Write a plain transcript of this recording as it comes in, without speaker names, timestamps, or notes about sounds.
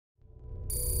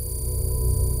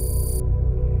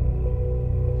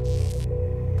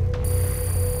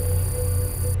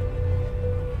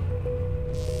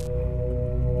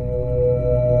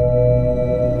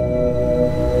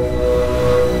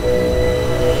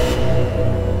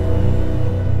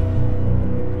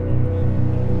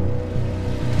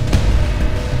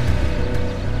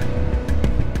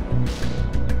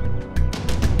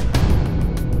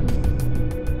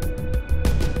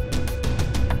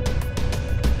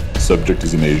Subject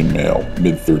is an Asian male,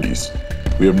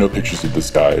 mid-30s. We have no pictures of this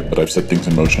guy, but I've set things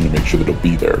in motion to make sure that he'll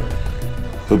be there.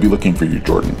 He'll be looking for you,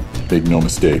 Jordan. Make no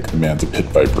mistake, the man's a pit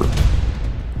viper.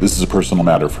 This is a personal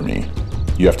matter for me.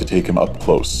 You have to take him up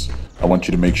close. I want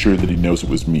you to make sure that he knows it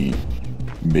was me.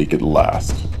 Make it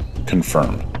last.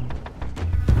 Confirm.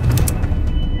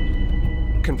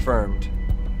 Confirmed.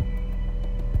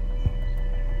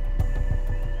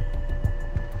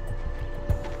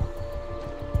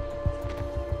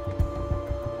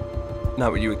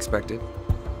 Not what you expected.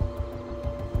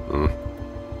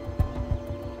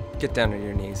 Get down on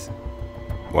your knees.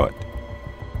 What?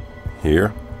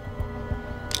 Here?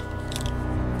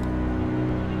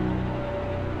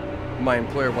 My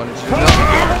employer wanted you to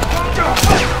know.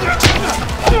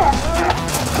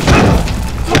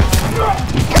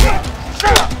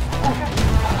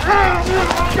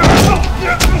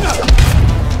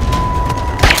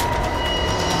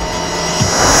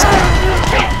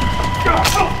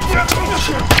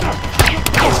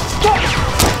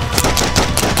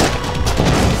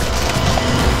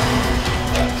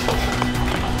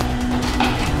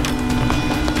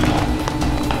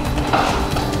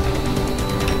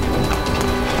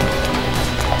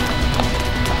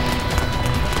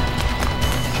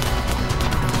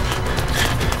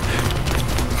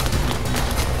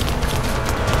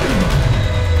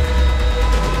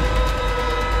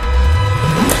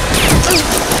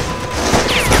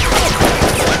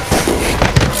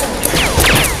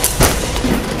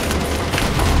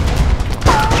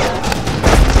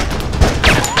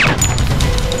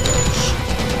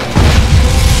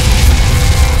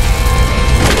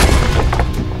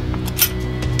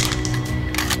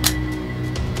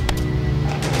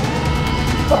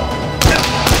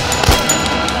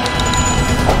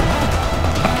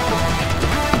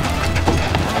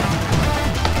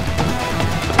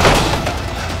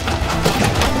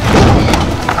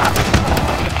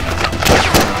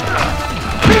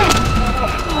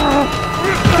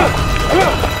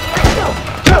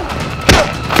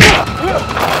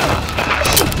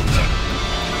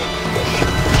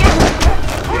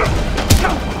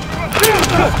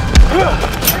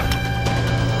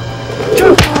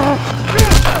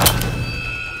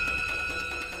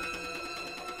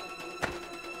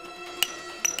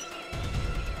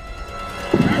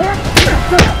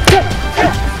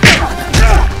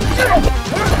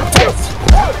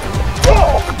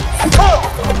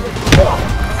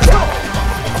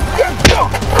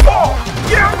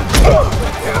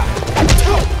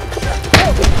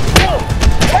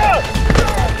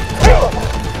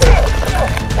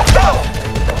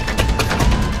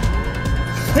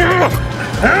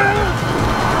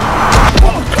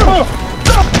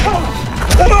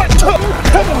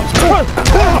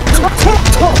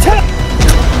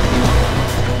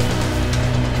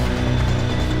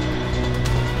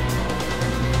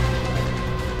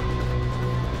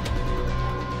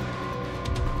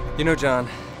 You know, John,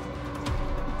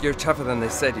 you're tougher than they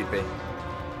said you'd be.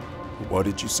 What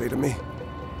did you say to me?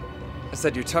 I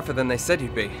said you're tougher than they said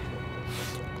you'd be.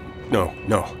 No.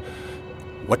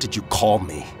 What did you call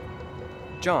me?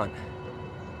 John.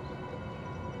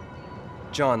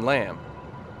 John Lamb.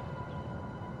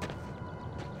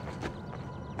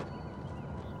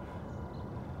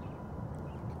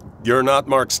 You're not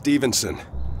Mark Stevenson.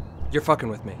 You're fucking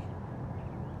with me.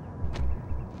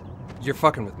 You're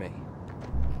fucking with me.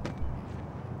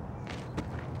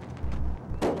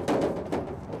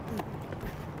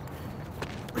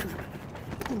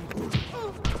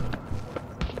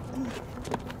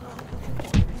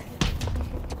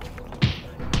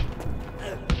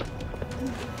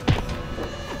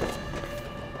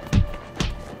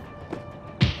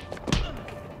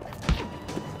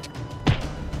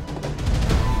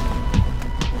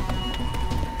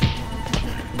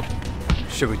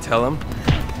 Should we tell him?